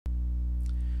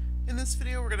this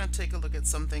video, we're going to take a look at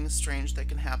something strange that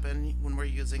can happen when we're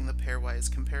using the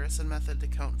pairwise comparison method to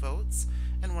count votes,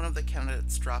 and one of the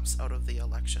candidates drops out of the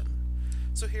election.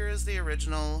 So here is the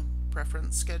original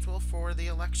preference schedule for the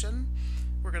election.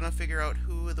 We're going to figure out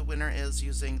who the winner is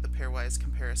using the pairwise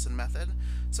comparison method.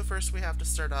 So first we have to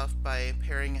start off by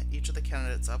pairing each of the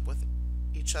candidates up with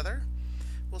each other.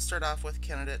 We'll start off with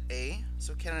candidate A.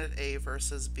 So candidate A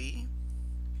versus B.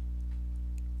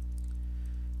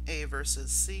 A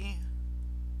versus C,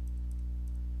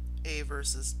 A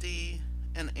versus D,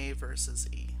 and A versus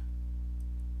E.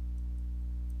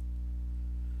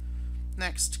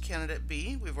 Next, candidate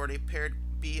B. We've already paired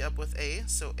B up with A,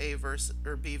 so B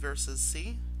versus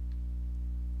C,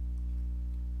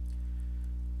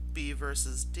 B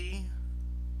versus D,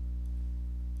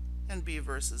 and B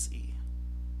versus E.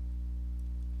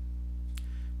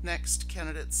 Next,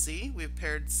 candidate C. We've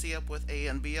paired C up with A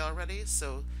and B already,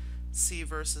 so C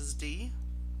versus D,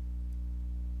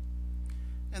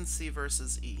 and C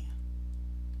versus E.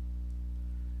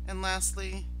 And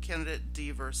lastly, candidate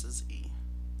D versus E.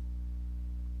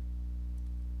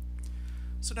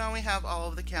 So now we have all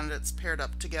of the candidates paired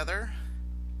up together.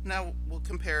 Now we'll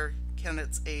compare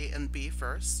candidates A and B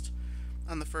first.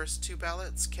 On the first two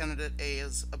ballots, candidate A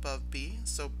is above B,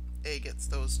 so A gets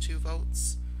those 2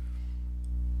 votes.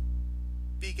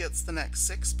 B gets the next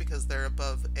 6 because they're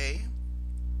above A.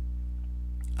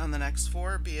 On the next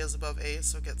 4, B is above A,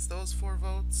 so gets those 4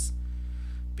 votes.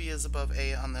 B is above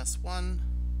A on this 1.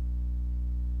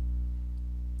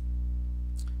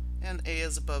 And A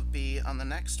is above B on the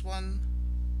next one.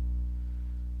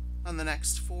 On the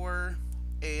next 4,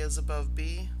 A is above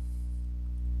B.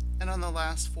 And on the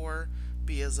last 4,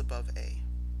 B is above A.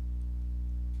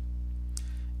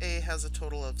 A has a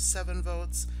total of 7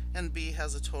 votes, and B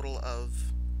has a total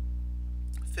of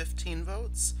 15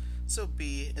 votes. So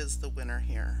B is the winner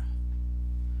here.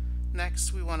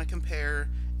 Next, we want to compare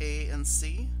A and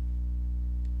C.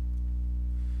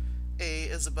 A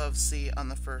is above C on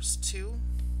the first 2.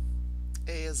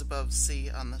 A is above C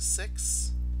on the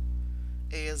 6.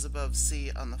 A is above C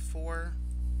on the 4.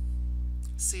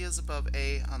 C is above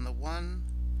A on the 1.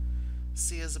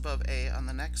 C is above A on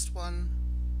the next one.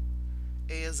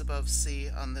 A is above C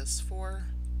on this 4.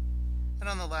 And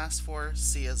on the last 4,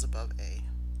 C is above A.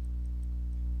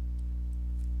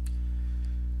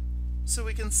 So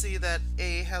we can see that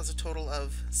A has a total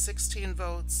of 16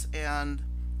 votes and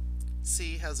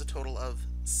C has a total of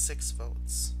 6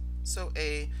 votes. So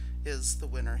A is the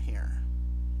winner here.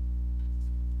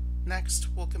 Next,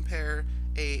 we'll compare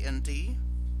A and D.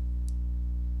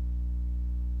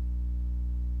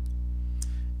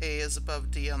 A is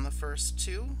above D on the first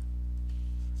 2.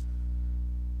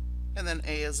 And then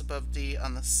A is above D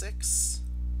on the 6.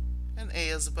 And A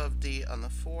is above D on the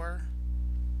 4.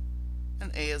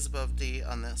 And A is above D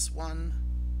on this 1.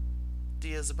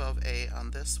 D is above A on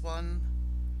this 1.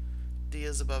 D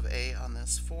is above A on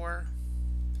this 4.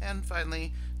 And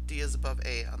finally, D is above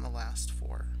A on the last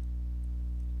 4.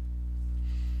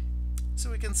 So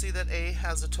we can see that A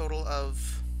has a total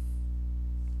of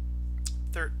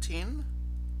 13,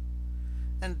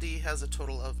 and D has a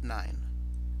total of 9.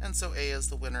 And so A is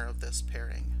the winner of this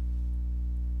pairing.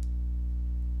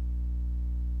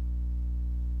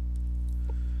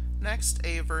 Next,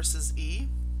 A versus E.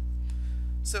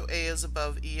 So A is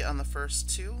above E on the first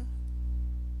 2.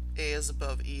 A is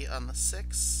above E on the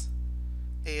 6.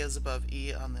 A is above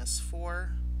E on this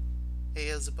 4. A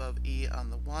is above E on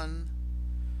the 1.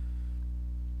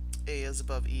 A is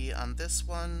above E on this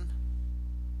 1.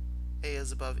 A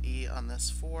is above E on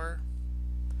this 4.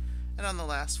 And on the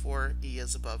last 4, E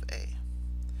is above A.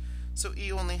 So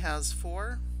E only has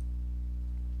 4,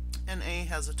 and A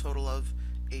has a total of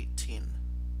 18.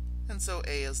 And so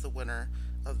A is the winner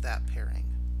of that pairing.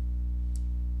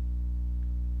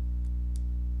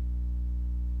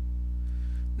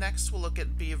 Next, we'll look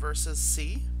at B versus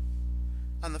C.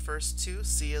 On the first 2,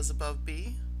 C is above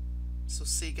B, so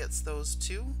C gets those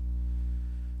 2.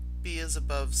 B is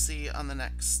above C on the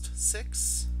next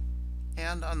 6,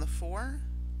 and on the 4,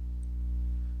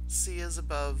 C is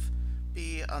above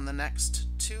B on the next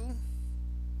 2,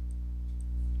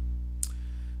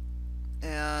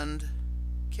 and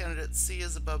candidate C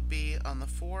is above B on the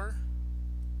 4,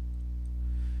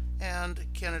 and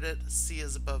candidate C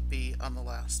is above B on the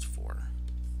last 4.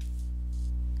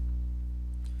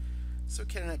 So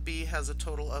candidate B has a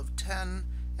total of 10,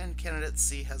 and candidate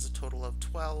C has a total of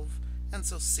 12, and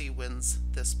so C wins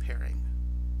this pairing.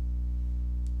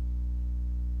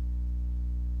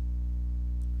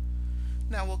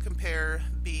 Now we'll compare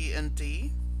B and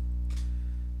D.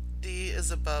 D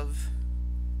is above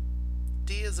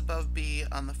B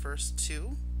on the first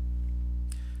 2.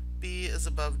 B is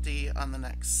above D on the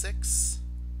next 6,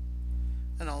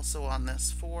 and also on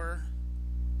this 4.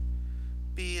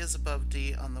 B is above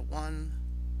D on the 1.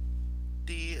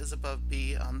 D is above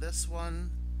B on this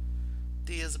one.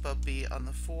 D is above B on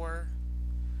the 4.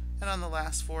 And on the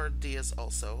last 4, D is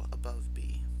also above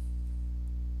B.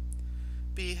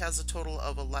 B has a total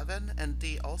of 11, and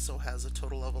D also has a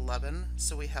total of 11,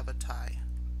 so we have a tie.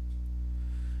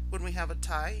 When we have a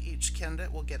tie, each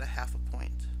candidate will get a half a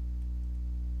point.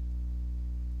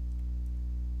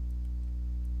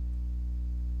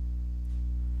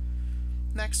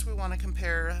 Next, we want to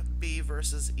compare B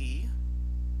versus E.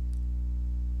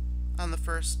 On the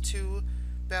first 2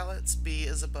 ballots, B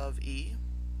is above E.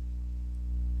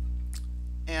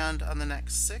 And on the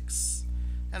next 6,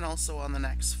 and also on the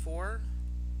next 4,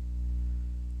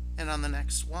 and on the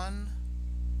next 1,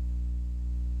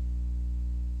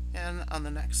 and on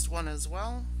the next one as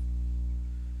well,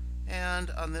 and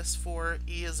on this 4,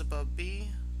 E is above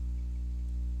B,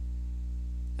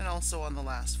 and also on the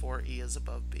last 4, E is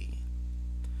above B.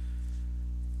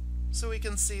 So we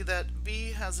can see that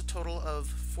B has a total of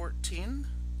 14,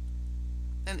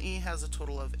 and E has a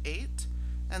total of 8,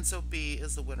 and so B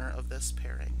is the winner of this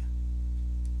pairing.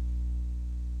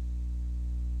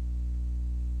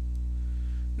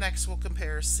 Next, we'll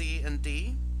compare C and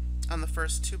D. On the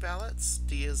first 2 ballots,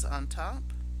 D is on top.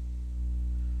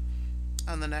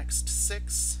 On the next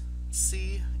 6,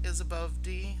 C is above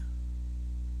D.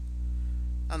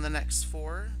 On the next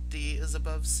 4, D is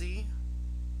above C.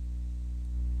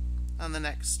 On the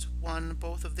next one,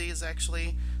 both of these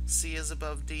actually, C is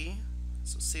above D,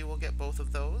 so C will get both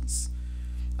of those.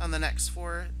 On the next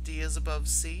 4, D is above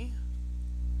C,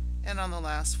 and on the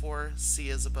last 4, C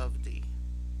is above D.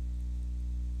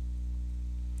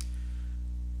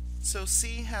 So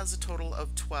C has a total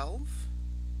of 12,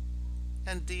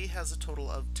 and D has a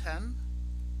total of 10,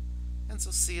 and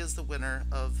so C is the winner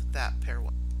of that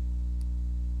pairwise.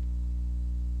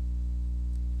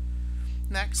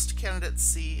 Next, candidates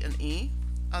C and E.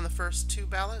 On the first 2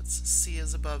 ballots, C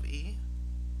is above E.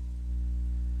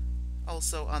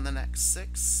 Also on the next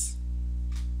 6.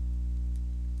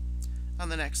 On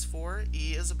the next 4,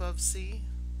 E is above C.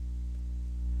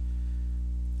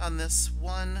 On this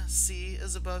one, C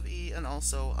is above E, and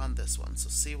also on this one. So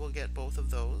C will get both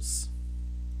of those.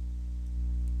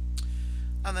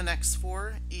 On the next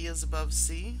 4, E is above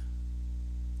C.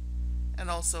 And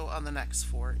also on the next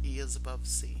 4, E is above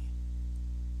C.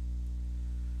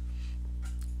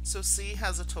 So C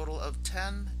has a total of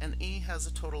 10, and E has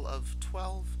a total of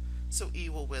 12, so E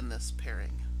will win this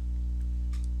pairing.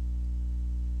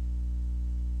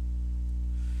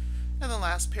 And the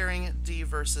last pairing, D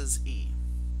versus E.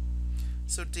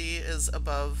 So D is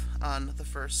above on the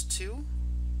first 2,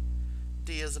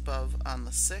 D is above on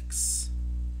the 6,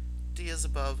 D is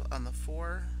above on the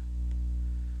 4,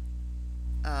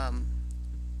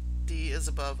 D is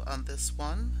above on this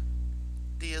one,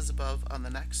 D is above on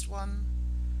the next one,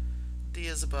 D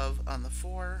is above on the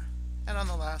 4, and on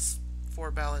the last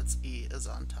 4 ballots, E is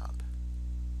on top.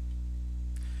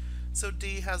 So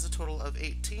D has a total of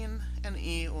 18, and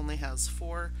E only has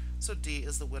 4, so D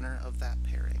is the winner of that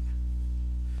pairing.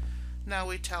 Now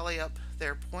we tally up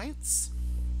their points,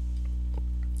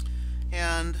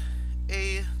 and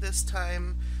A this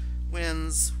time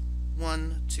wins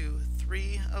 1, 2,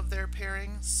 3 of their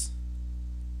pairings.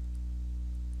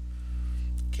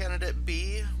 Candidate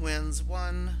B wins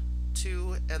 1,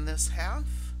 2, and this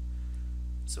half,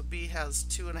 so B has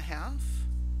 2.5.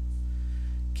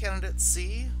 Candidate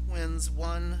C wins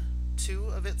 1, 2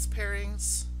 of its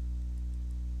pairings.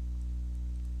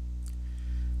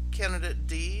 Candidate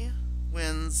D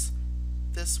wins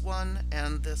this one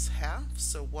and this half,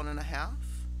 so 1.5.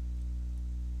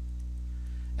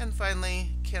 And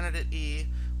finally, candidate E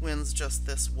wins just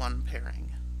this one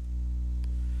pairing.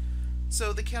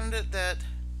 So the candidate that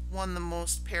won the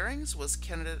most pairings was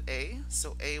candidate A,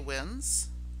 so A wins.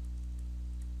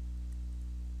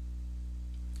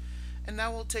 And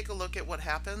now we'll take a look at what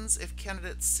happens if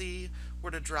candidate C were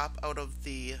to drop out of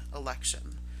the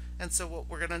election. And so what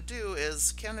we're going to do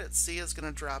is candidate C is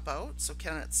going to drop out, so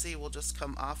candidate C will just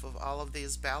come off of all of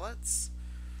these ballots.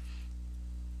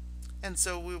 And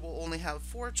so we will only have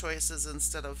 4 choices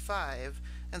instead of 5.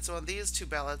 And so on these 2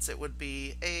 ballots it would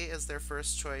be A is their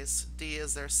first choice, D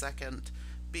is their second,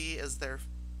 B is their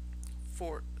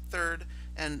third,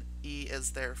 and E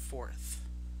is their fourth.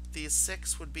 These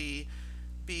 6 would be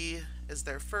B is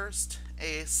their first,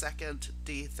 A second,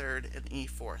 D third, and E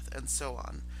fourth, and so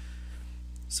on.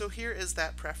 So here is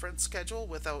that preference schedule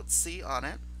without C on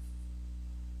it.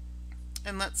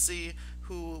 And let's see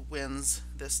who wins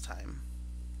this time.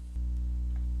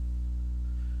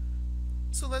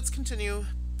 So let's continue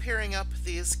pairing up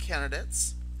these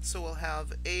candidates. So we'll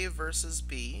have A versus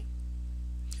B.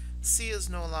 C is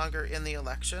no longer in the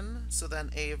election, so then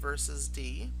A versus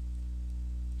D,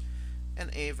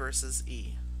 and A versus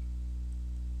E.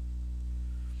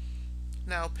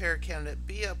 Now pair candidate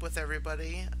B up with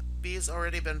everybody. B's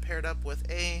already been paired up with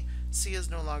A. C is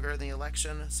no longer in the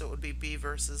election, so it would be B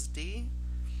versus D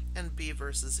and B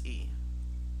versus E.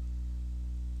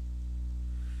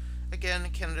 Again,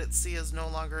 candidate C is no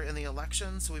longer in the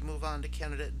election, so we move on to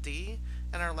candidate D,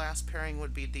 and our last pairing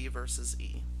would be D versus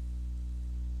E.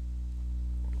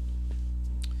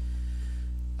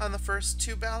 On the first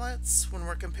two ballots, when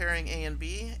we're comparing A and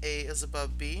B, A is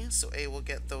above B, so A will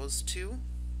get those two.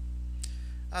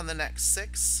 On the next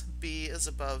 6, B is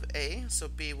above A, so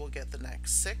B will get the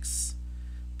next 6.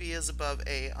 B is above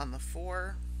A on the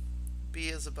 4. B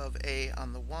is above A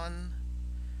on the 1.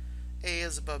 A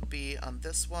is above B on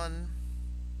this one.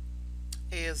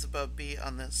 A is above B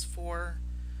on this 4.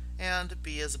 And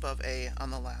B is above A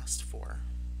on the last 4.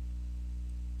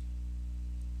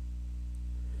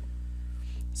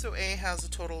 So A has a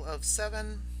total of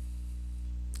 7,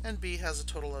 and B has a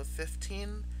total of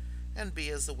 15, and B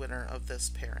is the winner of this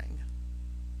pairing.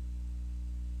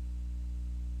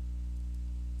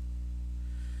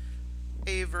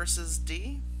 A versus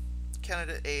D.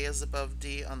 Candidate A is above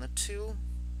D on the 2.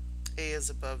 A is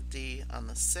above D on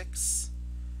the 6.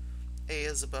 A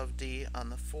is above D on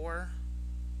the 4.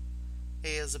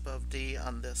 A is above D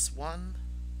on this 1.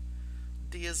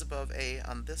 D is above A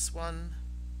on this 1.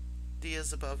 D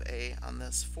is above A on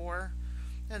this 4.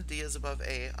 And D is above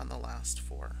A on the last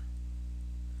 4.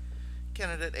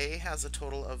 Candidate A has a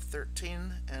total of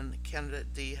 13, and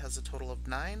candidate D has a total of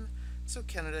 9, so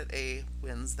candidate A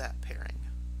wins that pairing.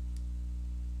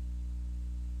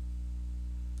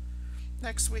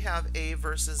 Next we have A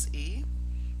versus E.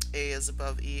 A is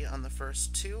above E on the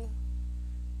first 2,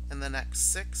 and the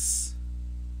next 6,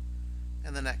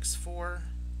 and the next 4,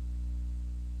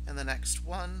 and the next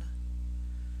 1,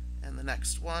 and the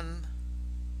next 1,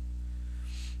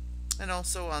 and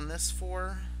also on this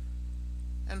 4,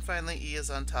 and finally E is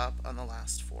on top on the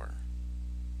last 4.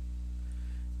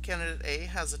 Candidate A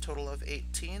has a total of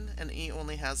 18, and E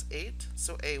only has 8,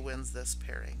 so A wins this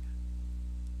pairing.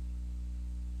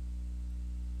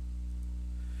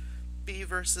 B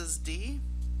versus D.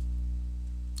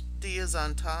 D is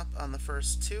on top on the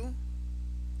first 2.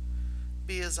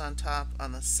 B is on top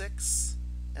on the 6,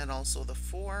 and also the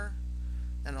 4,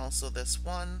 and also this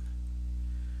 1.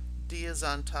 D is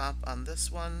on top on this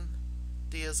one.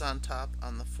 D is on top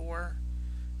on the 4,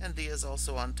 and D is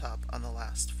also on top on the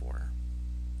last 4.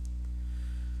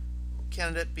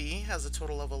 Candidate B has a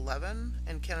total of 11,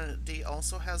 and candidate D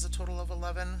also has a total of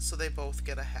 11, so they both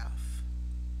get a half.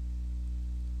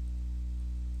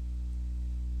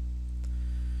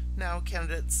 Now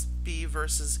candidates B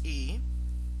versus E.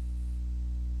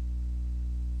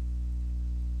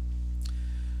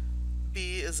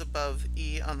 B is above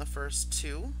E on the first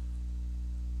 2.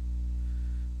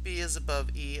 B is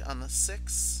above E on the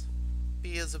 6,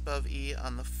 B is above E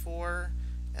on the 4,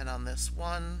 and on this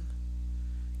 1.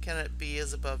 Candidate B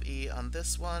is above E on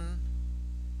this one.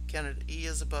 Candidate E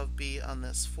is above B on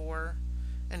this 4,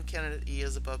 and candidate E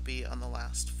is above B on the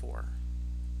last 4.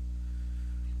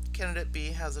 Candidate B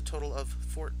has a total of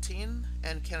 14,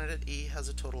 and candidate E has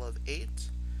a total of 8,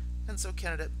 and so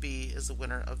candidate B is the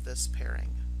winner of this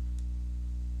pairing.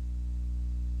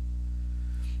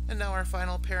 And now our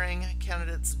final pairing,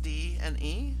 candidates D and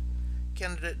E.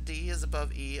 Candidate D is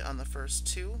above E on the first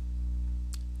 2.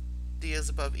 D is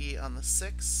above E on the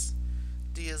 6.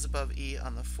 D is above E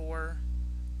on the 4.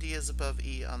 D is above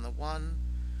E on the 1.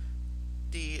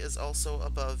 D is also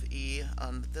above E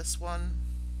on this one.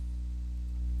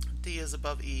 D is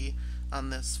above E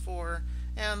on this 4,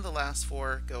 and the last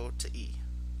 4 go to E.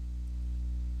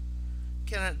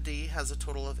 Candidate D has a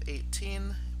total of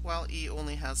 18, while E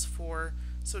only has 4,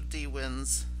 so D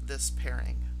wins this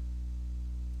pairing.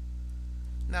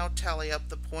 Now tally up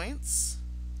the points.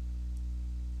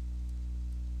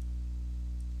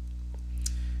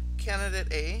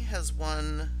 Candidate A has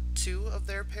won 2 of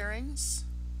their pairings.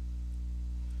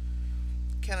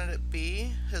 Candidate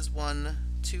B has won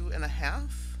 2.5.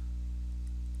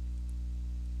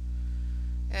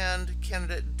 And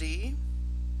candidate D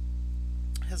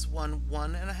has won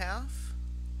 1.5.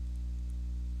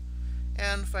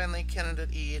 And finally,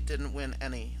 candidate E didn't win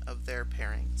any of their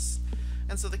pairings.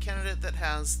 And so the candidate that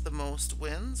has the most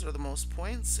wins, or the most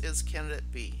points, is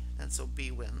candidate B, and so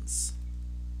B wins.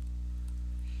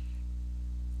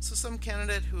 So some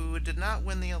candidate who did not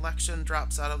win the election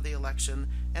drops out of the election,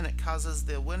 and it causes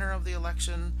the winner of the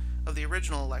election of the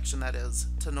original election, that is,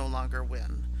 to no longer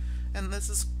win. And this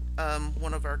is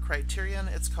one of our criterion.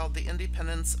 It's called the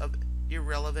independence of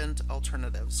irrelevant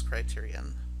alternatives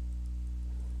criterion.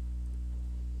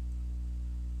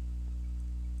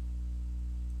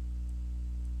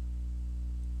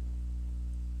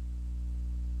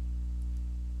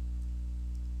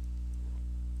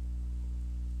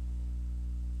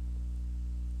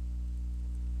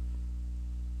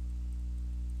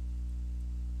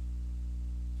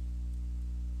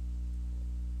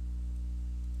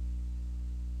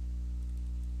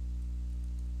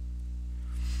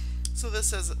 So this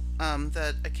says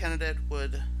that a candidate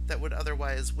that would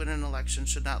otherwise win an election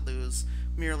should not lose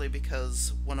merely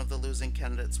because one of the losing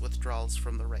candidates withdraws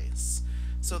from the race.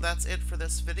 So that's it for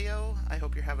this video. I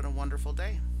hope you're having a wonderful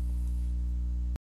day.